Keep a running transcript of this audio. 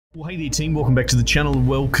Well, hey there team, welcome back to the channel and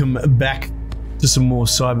welcome back to some more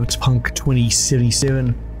Cyberpunk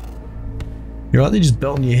 2077. You're right there just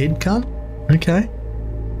belting your head, cunt? Okay.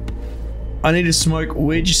 I need to smoke.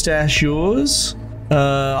 Where'd you stash yours?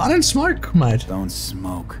 I don't smoke, mate. Don't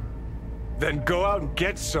smoke. Then go out and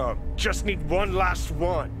get some. Just need one last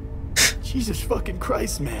one. Jesus fucking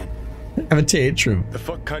Christ, man. Have a tantrum. The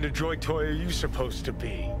fuck kind of droid toy are you supposed to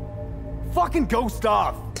be? Fucking ghost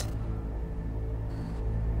off!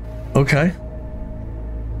 Okay.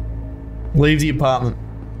 Leave the apartment.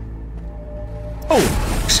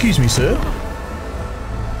 Oh, excuse me, sir.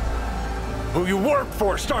 Who you work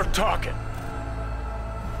for, start talking.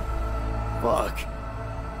 Fuck.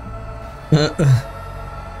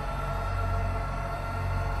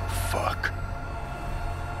 Fuck.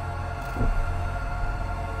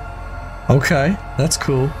 Okay, that's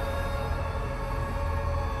cool.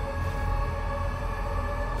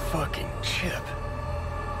 Fucking chip.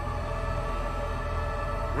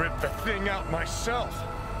 Rip the thing out myself.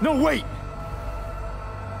 No, wait!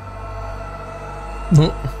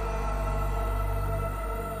 The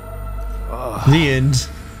end.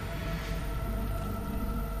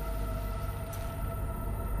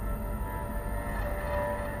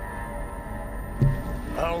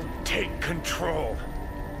 I'll take control.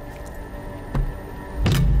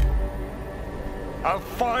 I'll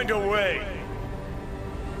find a way.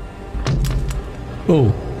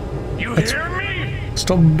 Oh. You hear me?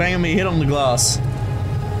 Stop banging my head on the glass.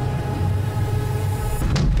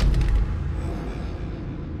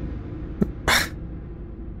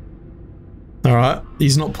 Alright,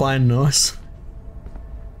 he's not playing nice.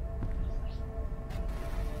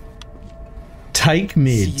 Take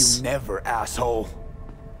meds. See you never, asshole.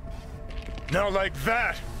 Now like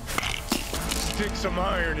that. Stick some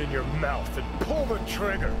iron in your mouth and pull the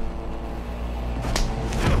trigger.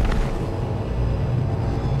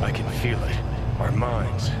 I can feel it. Our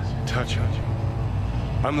minds touching.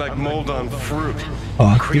 I'm like mold on fruit. Oh,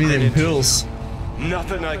 give me creeping them into pills.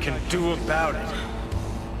 Nothing I can do about it.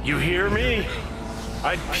 You hear me?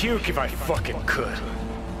 I'd puke if I fucking could.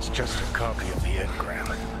 It's just a copy of the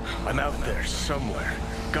engram. I'm out there somewhere.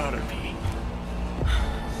 Gotta be.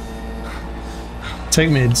 Take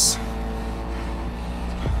meds.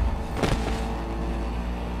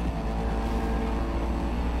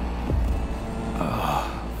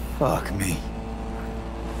 Fuck me.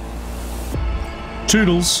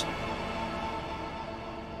 Toodles.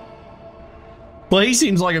 Well, he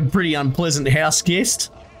seems like a pretty unpleasant house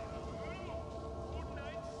guest.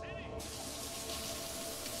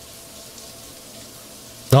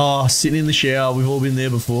 Oh, sitting in the shower. We've all been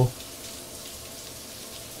there before.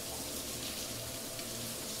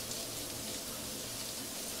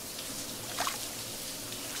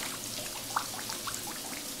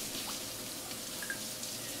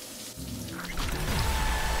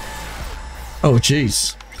 Oh,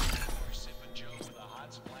 jeez.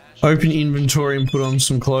 Open inventory and put on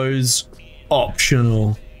some clothes.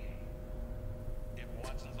 Optional.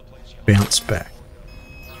 Bounce back.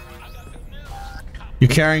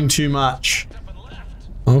 You're carrying too much.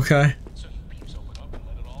 Okay.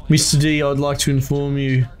 Mr. D, I'd like to inform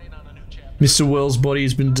you Mr. Wells' body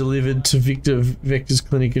has been delivered to Vector's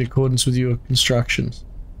clinic in accordance with your instructions.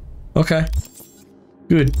 Okay.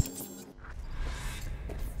 Good.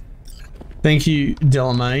 Thank you,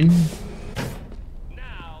 Delamain.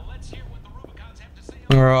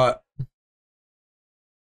 Alright.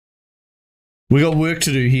 We got work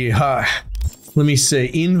to do here, huh? Let me see.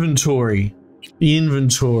 Inventory.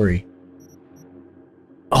 Inventory.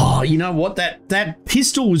 Oh, you know what? That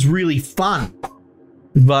pistol was really fun.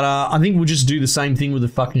 But I think we'll just do the same thing with the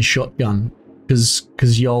fucking shotgun. Cause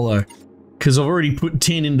YOLO. Cause I've already put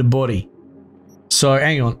 10 into body. So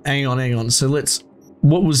hang on. So let's,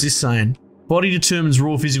 what was this saying? Body determines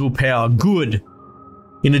raw physical power. Good.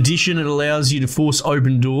 In addition, it allows you to force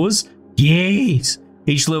open doors. Yes.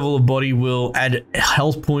 Each level of body will add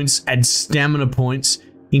health points, add stamina points,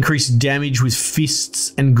 increase damage with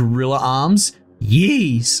fists and gorilla arms.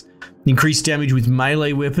 Yes. Increase damage with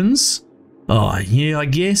melee weapons. Oh, yeah, I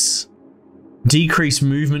guess. Decrease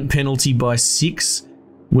movement penalty by 6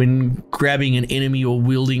 when grabbing an enemy or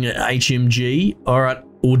wielding an HMG. Alright,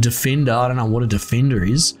 or defender. I don't know what a defender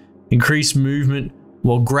is. Increase movement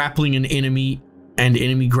while grappling an enemy and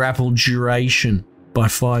enemy grapple duration by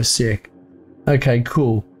 5 sec. Okay,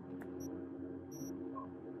 cool.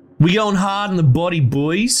 We going hard in the body,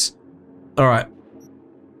 boys. Alright.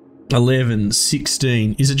 11,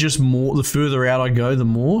 16. Is it just more? The further out I go, the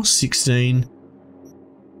more? 16.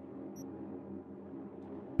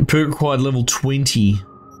 Perk required level 20.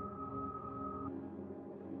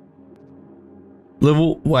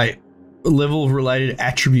 Level related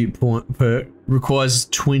attribute point perk requires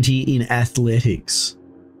 20 in athletics.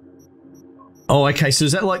 Oh, okay. So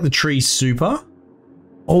is that like the tree super?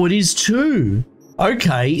 Oh, it is too.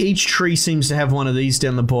 Okay. Each tree seems to have one of these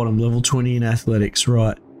down the bottom. Level 20 in athletics.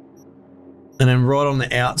 Right. And then right on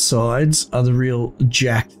the outsides are the real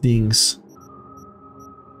jacked things.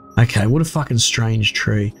 Okay. What a fucking strange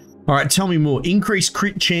tree. All right. Tell me more. Increase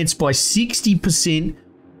crit chance by 60%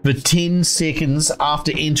 for 10 seconds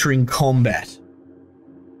after entering combat.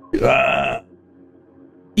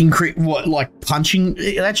 Increase what, like punching?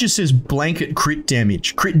 That just says blanket crit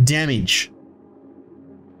damage. Crit damage.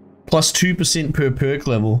 Plus 2% per perk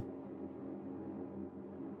level.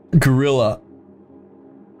 Gorilla.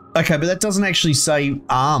 Okay, but that doesn't actually say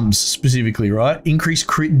arms specifically, right? Increase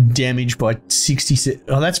crit damage by 60.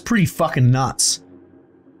 Oh, that's pretty fucking nuts.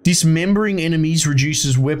 Dismembering enemies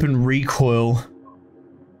reduces weapon recoil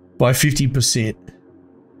by 50%.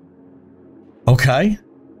 Okay.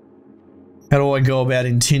 How do I go about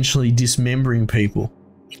intentionally dismembering people?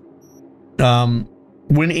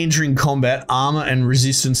 When entering combat, armor and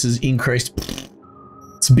resistance is increased.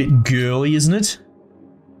 It's a bit girly, isn't it?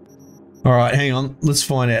 Alright, hang on. Let's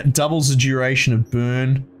find out. Doubles the duration of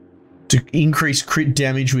burn. To increase crit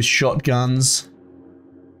damage with shotguns.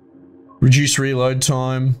 Reduce reload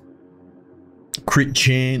time. Crit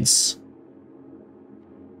chance.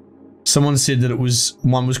 Someone said that it was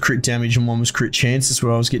one was crit damage and one was crit chance. That's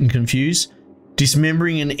where I was getting confused.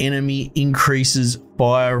 Dismembering an enemy increases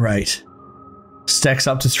fire rate. Stacks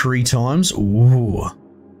up to 3 times. Ooh.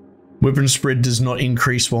 Weapon spread does not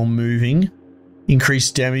increase while moving.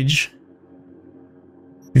 Increased damage.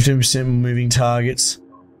 15% when moving targets.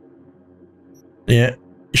 Yeah.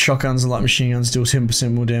 Shotguns and light machine guns deal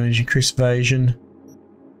 10% more damage. Increased evasion.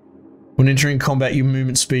 When entering combat, your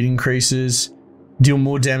movement speed increases. Deal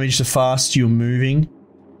more damage the faster you're moving.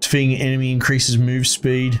 Defeating an enemy increases move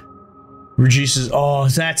speed. Reduces... Oh,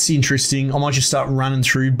 that's interesting. I might just start running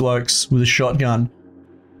through blokes with a shotgun.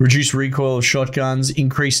 Reduce recoil of shotguns.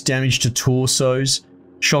 Increase damage to torsos.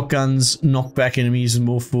 Shotguns knock back enemies with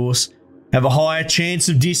more force. Have a higher chance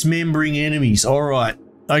of dismembering enemies. Alright.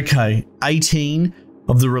 Okay. 18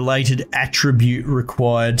 of the related attribute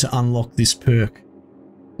required to unlock this perk.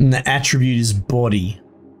 And the attribute is body.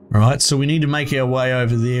 Right, so we need to make our way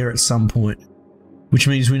over there at some point. Which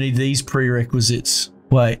means we need these prerequisites.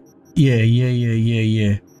 Wait. Yeah,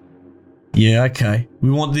 okay. We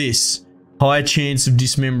want this. Higher chance of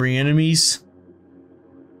dismembering enemies.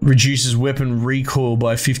 Reduces weapon recoil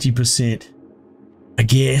by 50%. I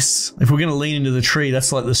guess. If we're going to lean into the tree,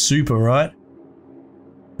 that's like the super, right?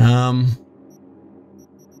 So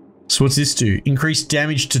what's this do? Increase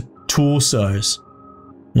damage to torsos.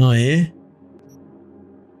 Oh, yeah?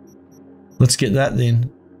 Let's get that then.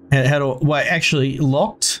 How do I... Wait, actually,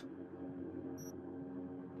 locked?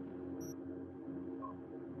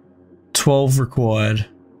 12 required.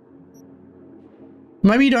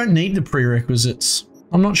 Maybe you don't need the prerequisites.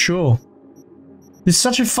 I'm not sure. It's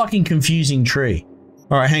such a fucking confusing tree.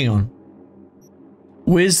 Alright, hang on.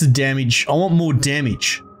 Where's the damage? I want more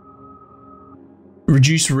damage.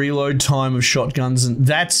 Reduce reload time of shotguns, and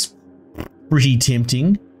that's pretty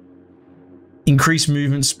tempting. Increase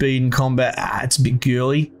movement speed in combat. Ah, it's a bit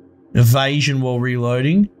girly. Evasion while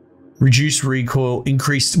reloading. Reduce recoil.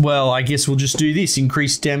 Increase... Well, I guess we'll just do this.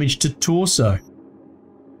 Increase damage to torso.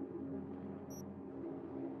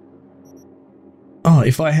 Oh,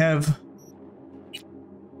 if I have...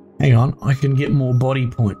 Hang on. I can get more body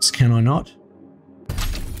points, can I not?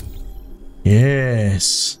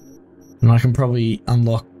 Yes. And I can probably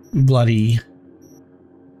unlock bloody...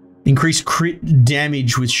 Increase crit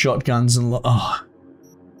damage with shotguns and... Oh.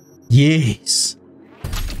 Yes.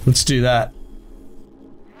 Let's do that.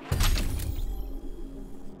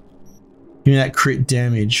 Give me that crit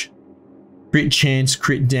damage. Crit chance,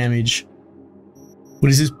 crit damage.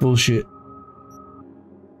 What is this bullshit?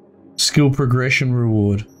 Skill progression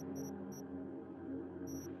reward.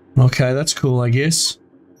 Okay, that's cool, I guess.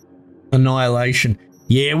 Annihilation.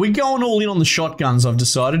 Yeah, we're going all in on the shotguns, I've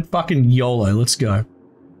decided. Fucking YOLO, let's go.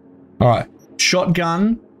 Alright.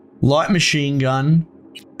 Shotgun, light machine gun,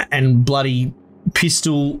 and bloody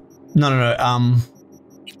pistol. No.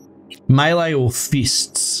 Melee or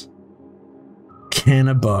fists.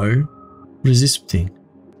 Cannabo. What is this thing?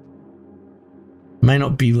 May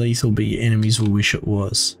not be lethal, but your enemies will wish it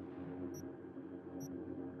was.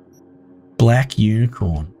 Black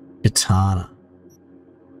unicorn. Katana.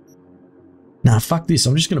 Nah, fuck this.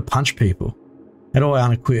 I'm just going to punch people. How do I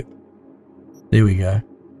unequip? There we go.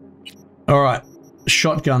 Alright.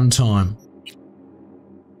 Shotgun time.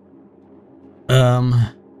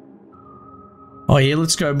 Oh yeah,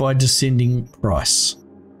 let's go by descending price.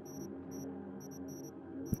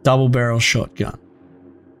 Double barrel shotgun.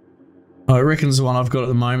 Oh, I reckon the one I've got at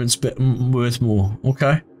the moment's worth more.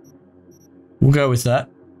 Okay. We'll go with that.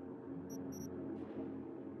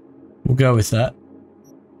 We'll go with that.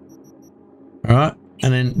 Alright.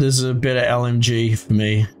 And then there's a better LMG for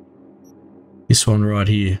me. This one right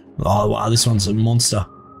here. Oh wow, this one's a monster.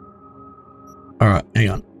 Alright, hang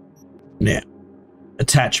on. Now.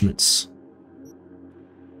 Attachments.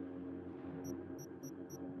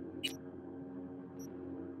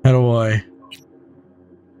 How do I...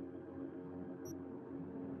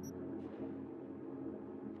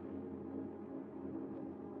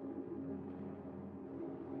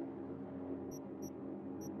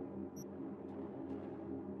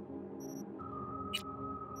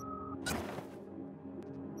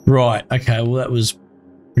 Right, okay, well that was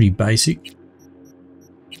pretty basic.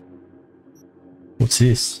 What's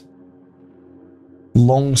this?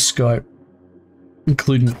 Long scope,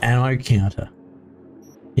 including ammo counter.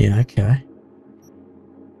 Yeah, okay.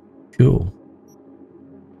 Cool.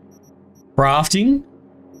 Crafting.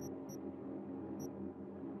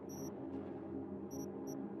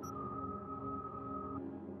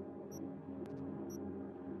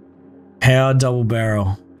 Power double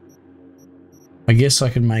barrel. I guess I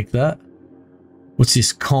can make that. What's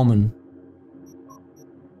this? Common.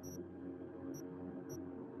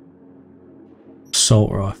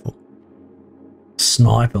 Assault rifle.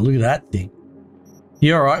 Sniper. Look at that thing.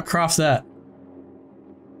 You alright? Craft that.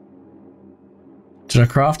 Did I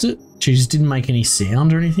craft it? She just didn't make any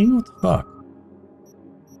sound or anything? What the fuck?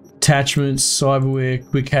 Attachments, cyberware,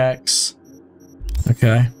 quick hacks.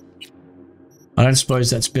 Okay. I don't suppose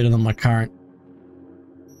that's better than my current.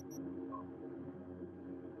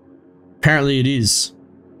 Apparently it is.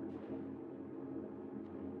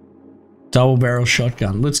 Double barrel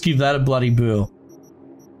shotgun. Let's give that a bloody burl.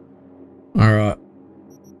 Alright.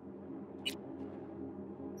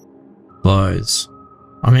 Clothes.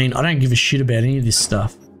 I mean, I don't give a shit about any of this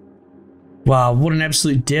stuff. Wow, what an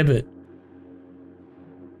absolute debit.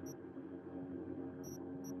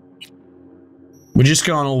 We're just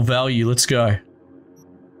going all value. Let's go.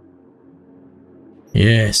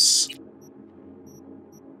 Yes.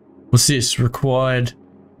 What's this? Required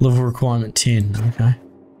level requirement 10. Okay.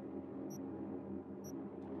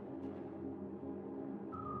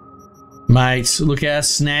 Mate, look how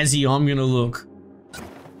snazzy I'm gonna look.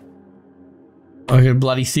 I got a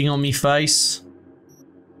bloody thing on me face.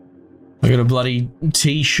 I got a bloody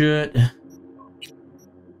t-shirt.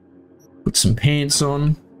 Put some pants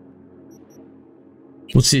on.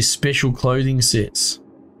 What's this? Special clothing sets.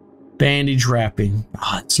 Bandage wrapping.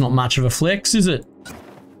 Oh, it's not much of a flex, is it?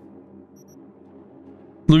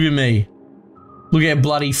 Look at me. Look how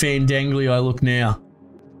bloody fandangly I look now.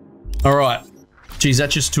 Alright. Geez, that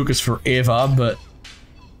just took us forever, but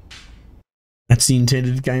that's the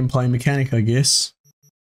intended gameplay mechanic, I guess.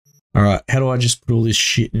 Alright, how do I just put all this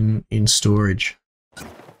shit in storage?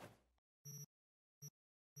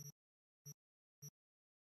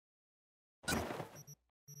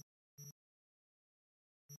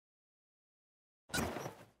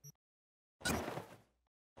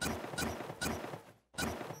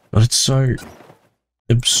 But it's so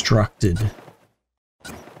obstructed.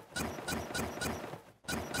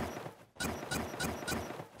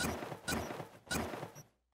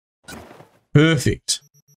 Perfect.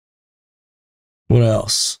 What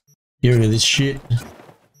else? Get rid of this shit.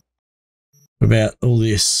 What about all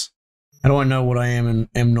this? How do I know what I am and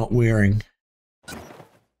am not wearing?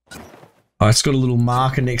 Oh, it's got a little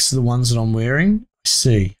marker next to the ones that I'm wearing. I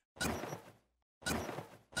see.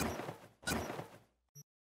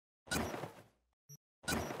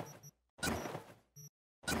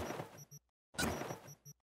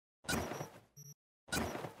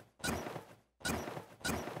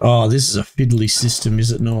 Oh, this is a fiddly system,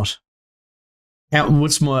 is it not?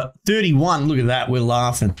 What's my 31? Look at that, we're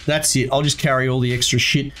laughing. That's it. I'll just carry all the extra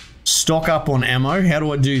shit. Stock up on ammo. How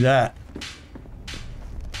do I do that?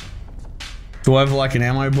 Do I have like an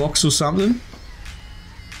ammo box or something?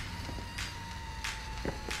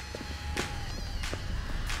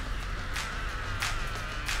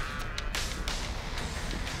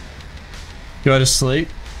 Go to sleep.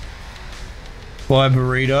 Buy a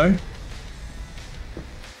burrito.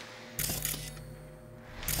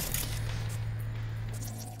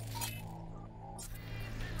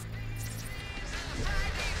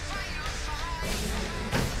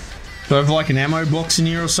 Do I have like an ammo box in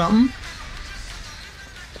here or something?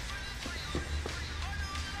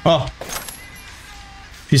 Oh.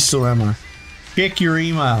 Pistol ammo. Check your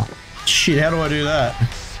email. Shit, how do I do that?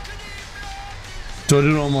 Do I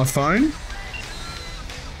do it on my phone?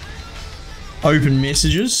 Open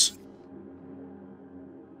messages.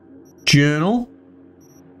 Journal.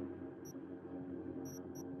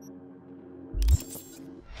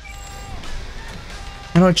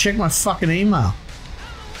 How do I check my fucking email?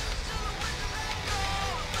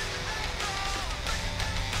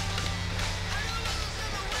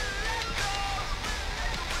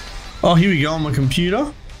 Oh, here we go on my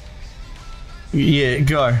computer. Yeah,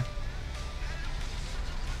 go.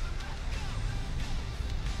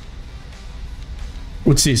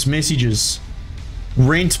 What's this? Messages.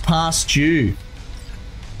 Rent past due.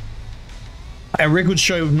 Our records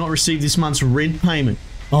show we've not received this month's rent payment.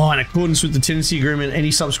 Oh, in accordance with the tenancy agreement, any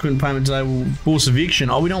subsequent payment today will force eviction.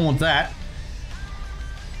 Oh, we don't want that.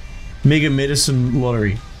 Mega medicine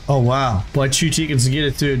lottery. Oh, wow. Buy 2 tickets and get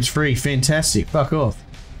a third free. Fantastic. Fuck off.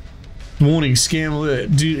 Warning, scam alert.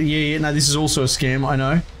 Yeah, no, this is also a scam, I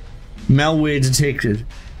know. Malware detected.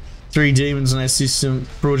 3 demons on our system.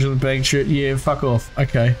 Fraudulent bank trip. Yeah, fuck off.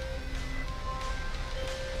 Okay.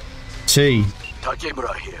 T.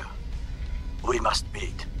 Takemura here. We must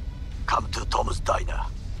meet. Come to Tom's Diner.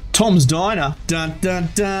 Tom's Diner? Dun dun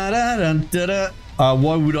dun dun dun dun.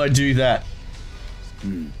 Why would I do that?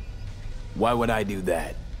 Why would I do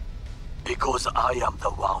that? Because I am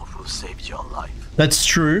the one who saved your life. That's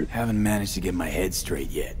true. Haven't managed to get my head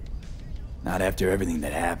straight yet. Not after everything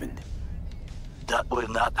that happened. That will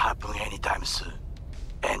not happen anytime soon.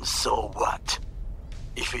 And so what?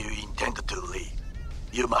 If you intend to leave,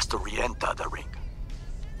 you must re-enter the ring.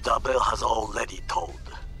 The bell has already tolled.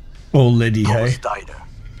 Already, hey? Tom's Diner.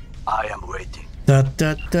 I am waiting. Da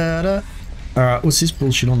da da da. Alright, what's this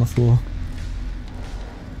bullshit on the floor?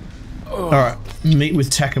 Alright, meet with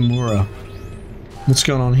Takamura. What's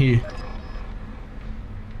going on here?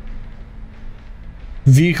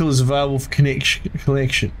 Vehicle is available for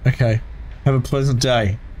collection. Okay. Have a pleasant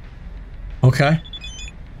day. Okay.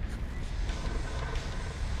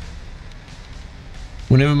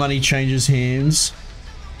 Whenever money changes hands,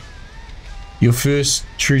 your first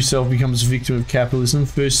true self becomes a victim of capitalism.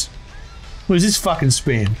 First... What is this fucking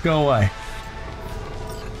spam? Go away.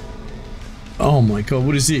 Oh my god,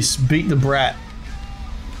 what is this? Beat the brat.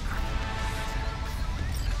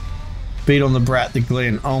 Beat on the brat, the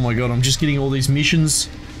Glen. Oh my god, I'm just getting all these missions.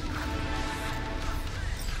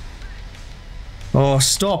 Oh,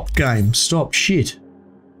 stop, game. Stop. Shit.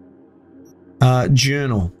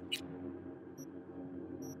 Journal.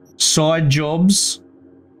 Side jobs.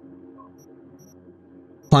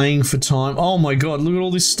 Playing for time. Oh my god, look at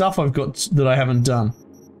all this stuff I've got that I haven't done.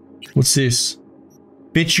 What's this?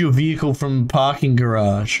 Fetch your vehicle from parking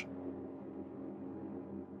garage.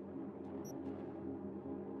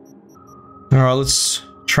 Alright, let's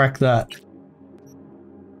track that.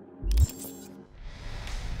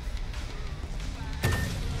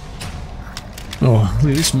 Oh,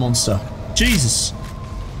 look at this monster. Jesus!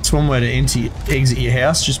 It's one way to exit your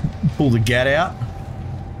house, just pull the gat out.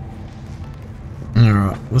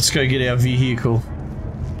 Alright, let's go get our vehicle.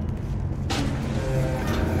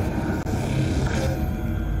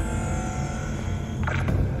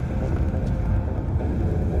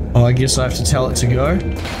 Oh, I guess I have to tell it to go.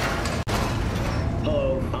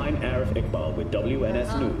 Hello, I'm Arif Iqbal with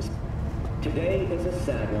WNS News. Today is a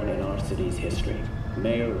sad one in our city's history.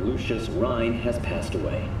 Mayor Lucius Rhine has passed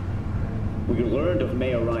away. We learned of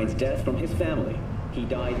Mayor Rhine's death from his family. He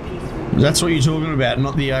died peacefully. That's what you're talking about,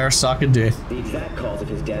 not the Arasaka death. The exact cause of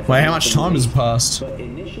his death. Wait, how much time has passed? But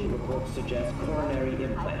initial reports suggest coronary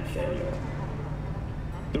implant failure.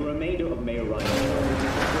 The remainder of Mayor Rhine's term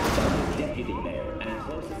was by his deputy mayor and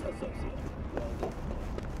closest associate.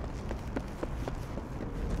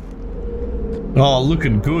 Oh,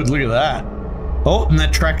 looking good. Look at that. Oh, and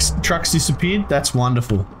that truck's disappeared. That's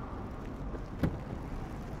wonderful.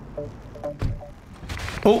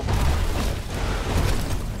 Oh.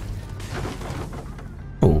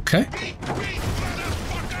 Okay.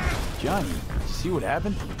 Johnny, see what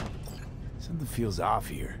happened? Something feels off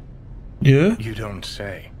here. Yeah? You don't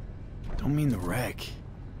say. Don't mean the wreck.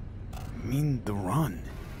 I mean the run.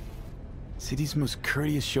 City's most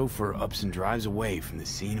courteous chauffeur ups and drives away from the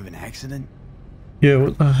scene of an accident. Yeah,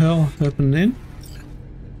 what the hell happened then?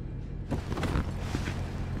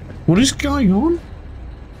 What is going on?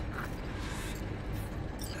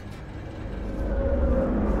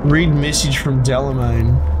 Read message from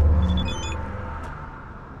Delamain.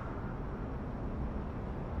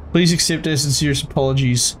 Please accept our sincerest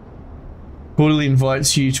apologies. Quarterly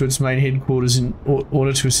invites you to its main headquarters in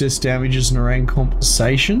order to assess damages and arrange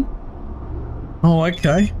compensation. Oh,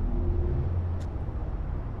 okay.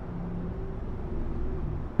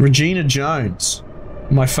 Regina Jones,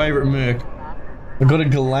 my favourite merc. I got a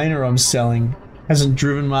Galena I'm selling. Hasn't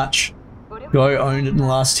driven much. Guy who owned it in the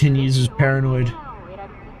last 10 years was paranoid.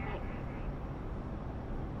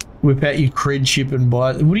 Whip out your cred chip and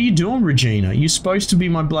buy it. What are you doing, Regina? You're supposed to be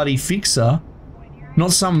my bloody fixer,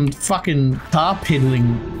 not some fucking car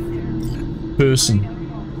peddling person.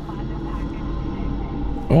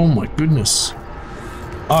 Oh my goodness.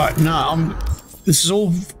 Alright, no, this is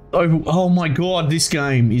all over. Oh my god, this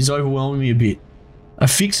game is overwhelming me a bit. A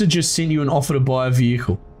fixer just sent you an offer to buy a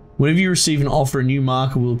vehicle. Whenever you receive an offer, a new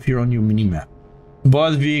marker will appear on your minimap.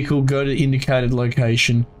 Buy the vehicle, go to the indicated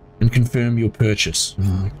location, and confirm your purchase.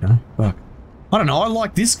 Oh, okay, fuck. I don't know, I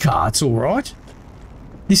like this car, it's alright.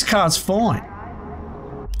 This car's fine.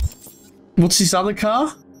 What's this other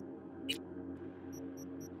car?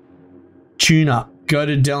 Tune up. Go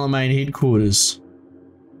to Delamain headquarters.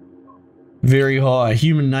 Very high.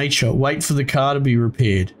 Human nature. Wait for the car to be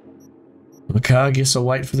repaired. Okay, I guess I'll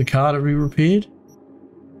wait for the car to be repaired.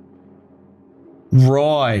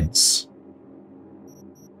 Rides.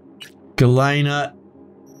 Galena.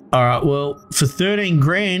 Alright, well, for 13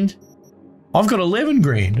 grand, I've got 11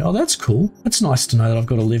 grand. Oh, that's cool. That's nice to know that I've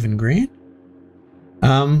got 11 grand.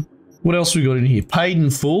 What else we got in here? Paid in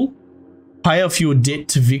full. Pay off your debt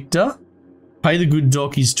to Victor. Pay the good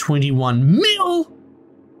doc is 21 mil.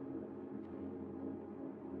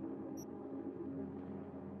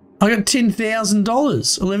 I got $10,000,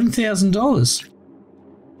 $11,000.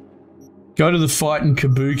 Go to the fight in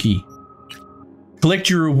Kabuki. Collect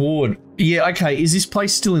your reward. Yeah, okay. Is this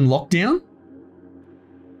place still in lockdown?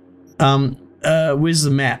 Where's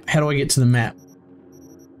the map? How do I get to the map?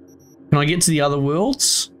 Can I get to the other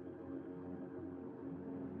worlds?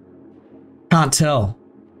 Can't tell.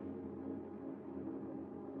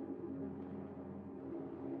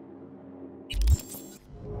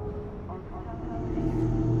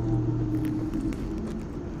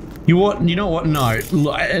 You know what? No.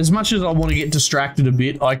 As much as I want to get distracted a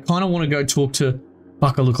bit, I kind of want to go talk to...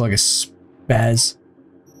 Fuck, I look like a spaz.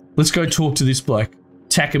 Let's go talk to this bloke.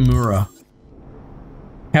 Takamura.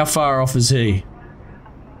 How far off is he?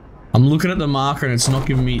 I'm looking at the marker and it's not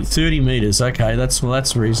giving me 30 meters. Okay, that's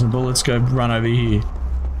reasonable. Let's go run over here.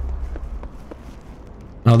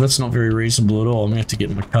 Oh, that's not very reasonable at all. I'm gonna have to get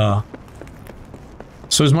in my car.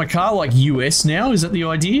 So is my car like US now? Is that the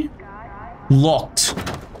idea? Locked.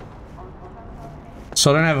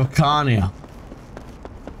 So I don't have a car now.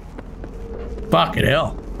 Fucking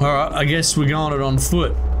hell. Alright, I guess we're going it on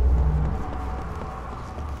foot.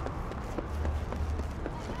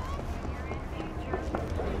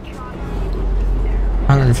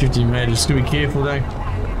 $150 meters. Just be careful though.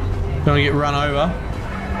 Don't get run over.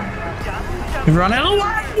 Everyone out of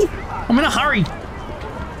the way! I'm in a hurry.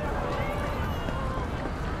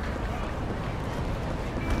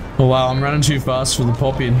 Oh wow, I'm running too fast for the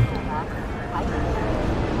pop-in.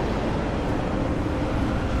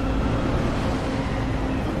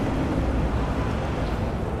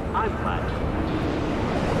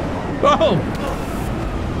 Oh!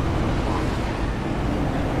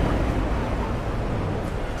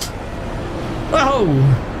 Oh!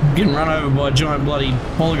 I'm getting run over by giant bloody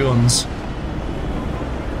polygons.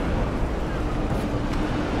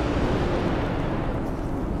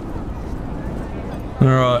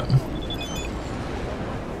 Alright.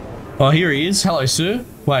 Oh, here he is. Hello, sir.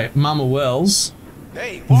 Wait, Mama Wells.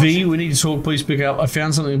 Hey, V, we need to talk. Please pick up. I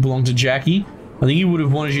found something that belonged to Jackie. I think he would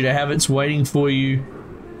have wanted you to have it. It's waiting for you.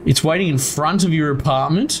 It's waiting in front of your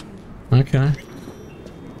apartment. Okay.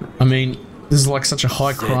 I mean, this is like such a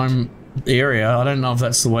high crime area. I don't know if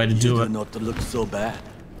that's the way to do it. Not to look so bad.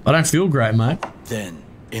 I don't feel great, mate. Then,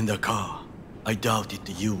 in the car, I doubted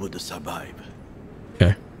you would survive.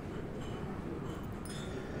 Okay.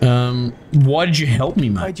 Why did you help me,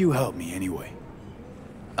 mate? Why'd you help me anyway?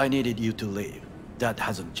 I needed you to leave. That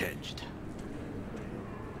hasn't changed.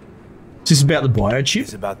 Is this about the biochip?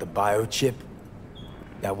 It's about the biochip?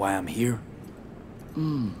 That why I'm here?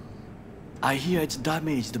 I hear it's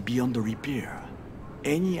damaged beyond repair.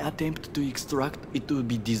 Any attempt to extract it would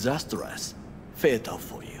be disastrous. Fatal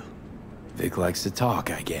for you. Vic likes to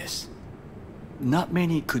talk, I guess. Not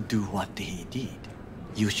many could do what he did.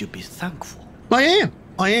 You should be thankful. I am.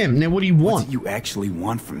 I am. Now, what do you want? What do you actually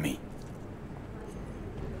want from me?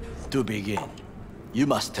 To begin, you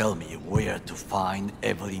must tell me where to find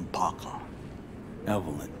Evelyn Parker.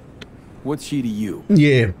 Evelyn. What's she to you?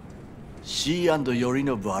 Yeah. She and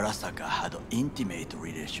Yorinobu Arasaka had intimate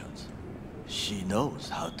relations. She knows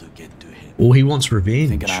how to get to him. Well, he wants revenge.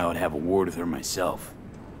 Thinking I would have a word with her myself.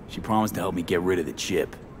 She promised to help me get rid of the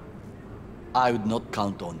chip. I would not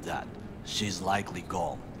count on that. She's likely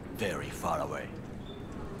gone, very far away.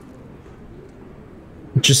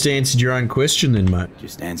 Just answered your own question then, mate.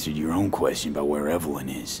 Just answered your own question about where Evelyn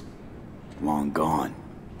is. long gone.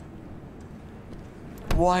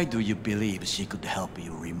 Why do you believe she could help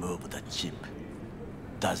you remove the chip?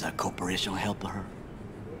 Does a corporation help her?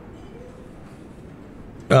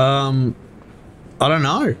 I don't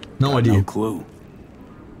know. No idea. No clue.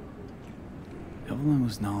 Evelyn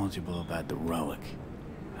was knowledgeable about the relic.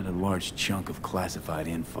 Had a large chunk of classified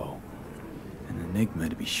info. An enigma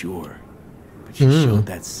to be sure. But she showed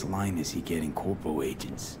that slyness you get in corpo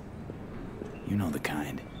agents. You know the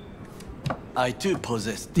kind. I too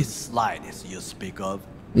possess this slyness you speak of.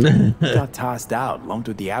 Got tossed out, lumped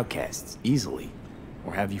with the outcasts, easily.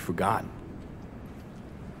 Or have you forgotten?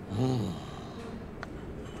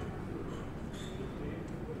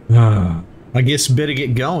 I guess better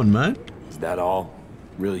get going, mate. Is that all?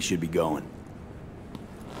 Really should be going.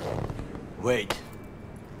 Wait.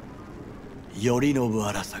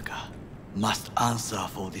 Yorinobu Arasaka must answer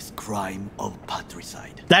for this crime of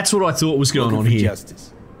patricide. That's what I thought was going Looking on for here.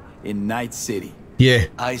 justice. In Night City. Yeah.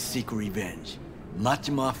 I seek revenge. Much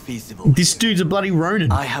more feasible. This dude's a bloody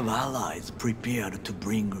Ronin. I have allies prepared to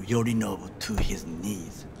bring Yorinobu to his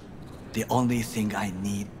knees. The only thing I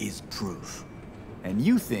need is proof. And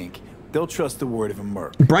you think they'll trust the word of a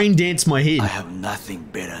merc? Brain dance my head. I have nothing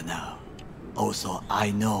better now. Also,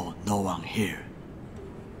 I know no one here.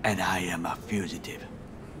 And I am a fugitive.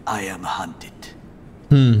 I am hunted.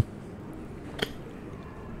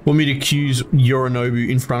 Want me to accuse Yorinobu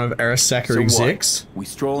in front of Arasaka So execs? what? We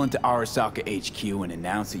stroll into Arasaka HQ and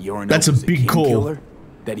announce that Yorinobu's That's a big king call. killer?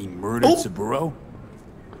 That he murdered Oh. Saburo?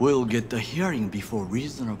 We'll get the hearing before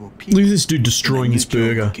reasonable people. Look at this dude destroying his in a burger.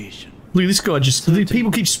 neutral location. Look at this guy just...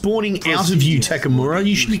 People keep spawning out of you, Procedures Takamura. will be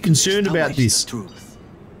You should be used to concerned about establish this. the truth.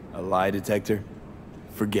 A lie detector?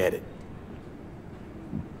 Forget it.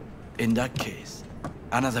 In that case,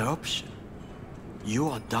 another option. You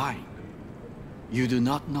are dying. You do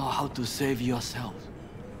not know how to save yourself.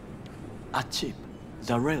 A chip,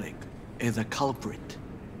 the relic, is a culprit.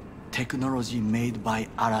 Technology made by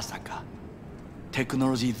Arasaka.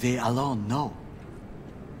 Technology they alone know.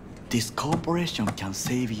 This corporation can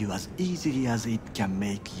save you as easily as it can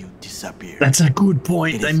make you disappear. That's a good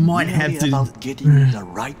point. It They is might merely have to... about getting the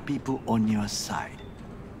right people on your side.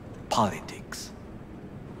 Politics.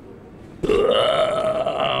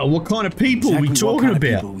 what kind of people are we Exactly what talking kind of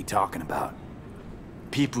about? people are we talking about?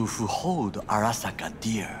 People who hold Arasaka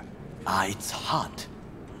dear are its heart.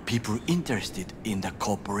 People interested in the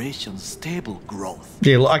corporation's stable growth.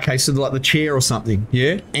 Yeah, okay, so like the chair or something,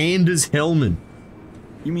 yeah? Anders Hellman.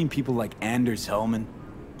 You mean people like Anders Hellman?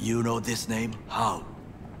 You know this name? How?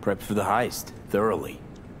 Prepped for the heist, thoroughly.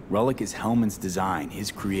 Relic is Hellman's design,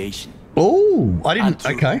 his creation. Oh, I didn't...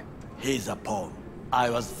 Untrue. Okay, He's a pawn. I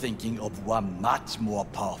was thinking of one much more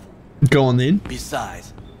powerful. go on then.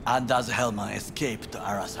 Besides, Anders Hellman escaped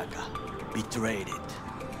Arasaka. Betrayed it.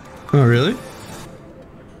 Oh, really?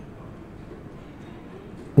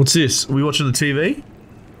 What's this? Are we watching the TV?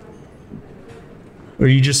 Or are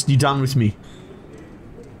you done with me?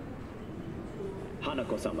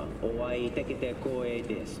 Hanako-sama, お会いできて光栄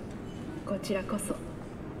です。こちらこそ。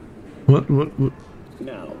What?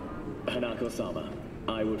 Now, Hanako-sama,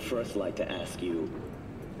 I would first like to ask you,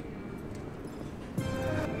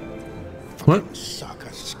 What? Saka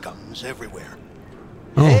scums everywhere.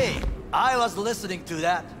 Oh. Hey, I was listening to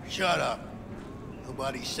that. Shut up.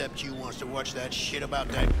 Nobody except you wants to watch that shit about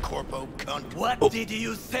that corpo cunt. What did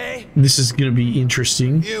you say? This is gonna be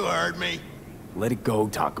interesting. You heard me. Let it go,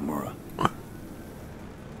 Takamura.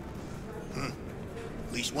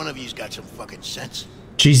 At least one of you's got some fucking sense.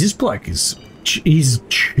 Jeez, this bloke is... He's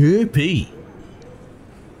chirpy.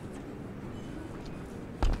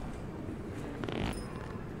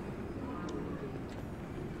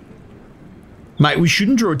 Mate, we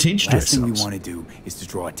shouldn't draw attention to Last thing we ourselves. want to do is to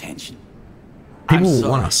draw attention. People I'm will sorry.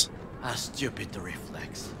 want us. A stupid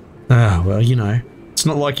reflex. Ah, well, you know. It's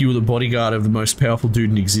not like you were the bodyguard of the most powerful dude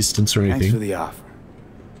in existence or Thanks for anything. the offer.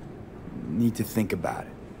 Need to think about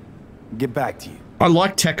it. Get back to you. I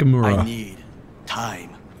like Takamura. I need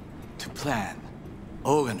time to plan,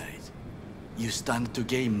 organize. You stand to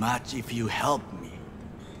gain much if you help me.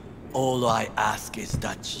 All I ask is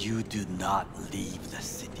that you do not leave the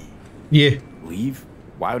city. Yeah. Leave?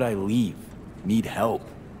 Why would I leave? Need help.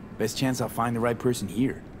 Best chance I'll find the right person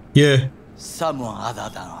here. Yeah. Someone other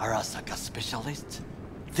than Arasaka specialist?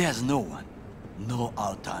 There's no one. No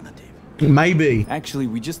alternative. Maybe. Actually,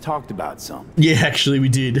 we just talked about some. Yeah, actually, we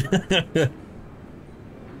did.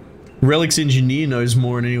 Relic's engineer knows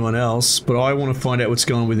more than anyone else, but I want to find out what's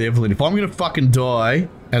going on with Evelyn. If I'm going to fucking die,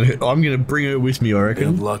 and I'm going to bring her with me, I Bit of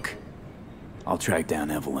reckon. luck. I'll track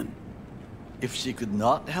down Evelyn. If she could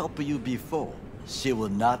not help you before, She will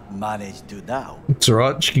not manage to now. It's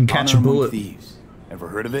alright, she can catch Honor a among bullet. thieves. Ever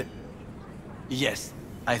heard of it? Yes,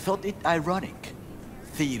 I thought it ironic.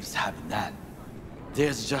 Thieves have none.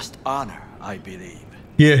 There's just honor, I believe.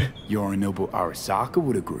 Yeah. Yorinobu Arasaka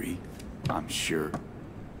would agree. I'm sure.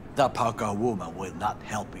 The Parker woman will not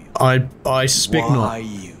help you. I suspect Why not.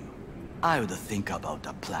 you? I would think about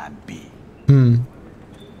a plan B.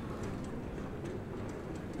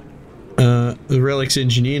 The relic's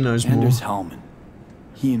engineer knows more. Anders Hellman.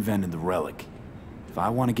 He invented the relic. If I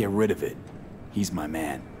want to get rid of it, he's my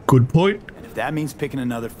man. Good point. And if that means picking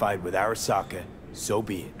another fight with Arasaka, so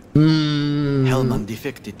be it. Hellman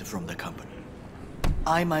defected from the company.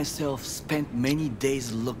 I myself spent many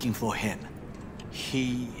days looking for him.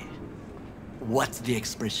 He... what's the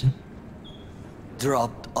expression?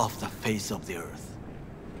 Dropped off the face of the earth.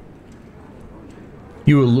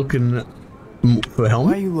 You were looking for Why are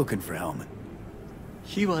Helmet? you looking for Hellman?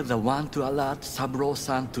 He was the one to alert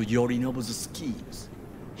Saburo-san to Yorinobu's schemes.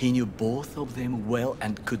 He knew both of them well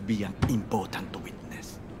and could be an important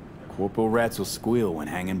witness. Corpo rats will squeal when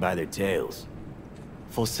hanging by their tails.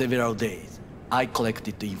 For several days, I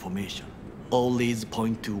collected the information. All leads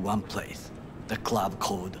point to one place, the club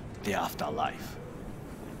called the Afterlife.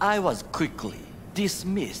 I was quickly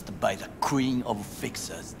dismissed by the queen of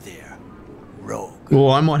fixers there, Rogue. Well,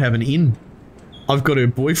 I might have an in. I've got her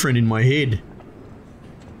boyfriend in my head.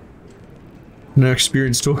 No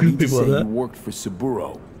experience talking to You people say like you that. worked for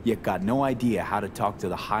Saburo, yet got no idea how to talk to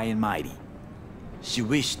the high and mighty. She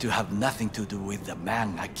wished to have nothing to do with the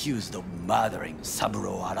man accused of murdering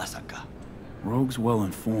Saburo Arasaka. Rogue's well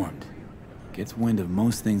informed. Gets wind of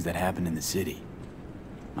most things that happen in the city.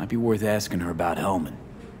 Might be worth asking her about Hellman.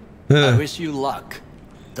 I wish you luck.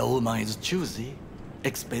 The woman is choosy,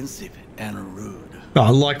 expensive, and rude.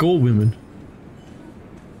 Oh, like all women.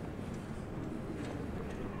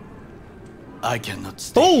 I cannot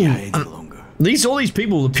stay here any longer. All these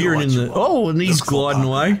people appearing in Do what the... you want. Oh, and he's Look for gliding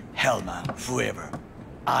Parker, away. Hellman, whoever.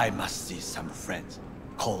 I must see some friends,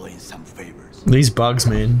 call in some favors. These bugs,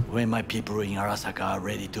 man. When my people in Arasaka are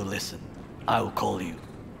ready to listen, I will call you.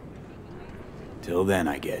 Till then,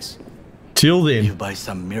 I guess. Till then. If by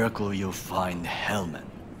some miracle you find Hellman,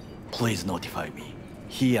 please notify me.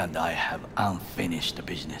 He and I have unfinished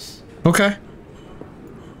business. Okay.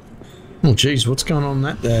 Oh, jeez, what's going on in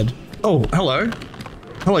that, Dad? Oh, hello.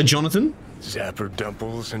 Hello, Jonathan. Zapper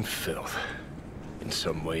dumples and filth. In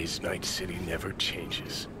some ways, Night City never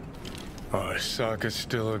changes. Arasaka's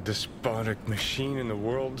still a despotic machine and the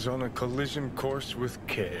world's on a collision course with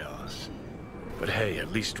chaos. But hey,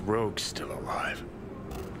 at least Rogue's still alive.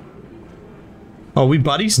 Oh, we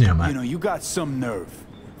buddies now, mate. You know, you got some nerve.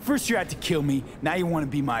 First you had to kill me, now you want to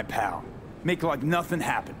be my pal. Make like nothing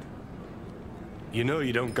happened. You know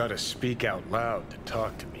you don't gotta speak out loud to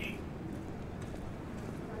talk to me.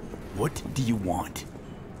 What do you want?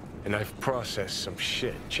 And I've processed some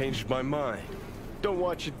shit, changed my mind. Don't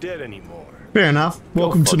want you dead anymore. Fair enough.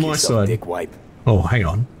 Welcome Go to fuck my yourself, side. Dickwipe. Oh, hang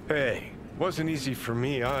on. Hey, wasn't easy for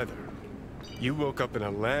me either. You woke up in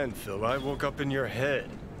a landfill, I woke up in your head.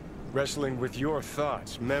 Wrestling with your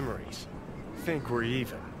thoughts, memories. Think we're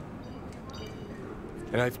even.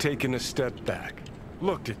 And I've taken a step back,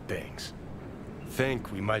 looked at things.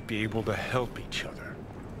 Think we might be able to help each other.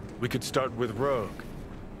 We could start with Rogue.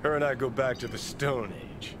 Her and I go back to the Stone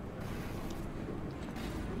Age.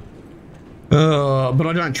 But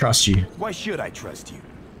I don't trust you. Why should I trust you?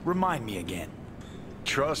 Remind me again.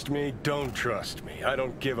 Trust me, don't trust me. I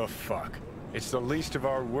don't give a fuck. It's the least of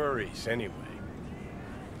our worries, anyway.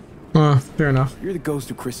 Fair enough. You're the ghost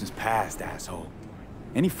of Christmas past, asshole.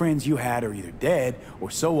 Any friends you had are either dead or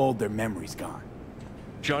so old their memory's gone.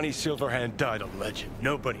 Johnny Silverhand died a legend.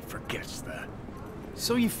 Nobody forgets that.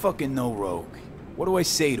 So you fucking know Rogue. What do I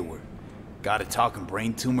say to her? Got a talking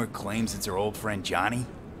brain tumor claims it's her old friend Johnny?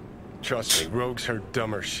 Trust me, Rogue's heard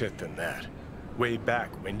dumber shit than that. Way back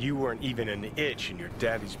when you weren't even an itch in your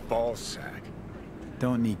daddy's ball sack.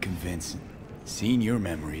 Don't need convincing. Seeing your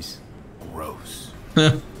memories, gross.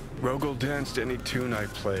 Rogue will dance to any tune I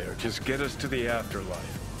play or just get us to the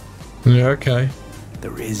afterlife. Yeah, okay.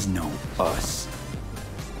 There is no us.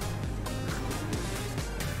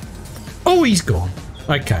 Oh, he's gone.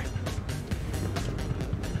 Okay.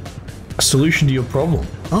 A solution to your problem.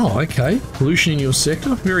 Oh, okay. Pollution in your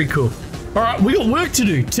sector. Very cool. All right, we got work to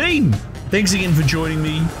do. Team, thanks again for joining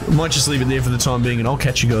me. I might just leave it there for the time being, and I'll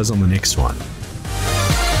catch you guys on the next one.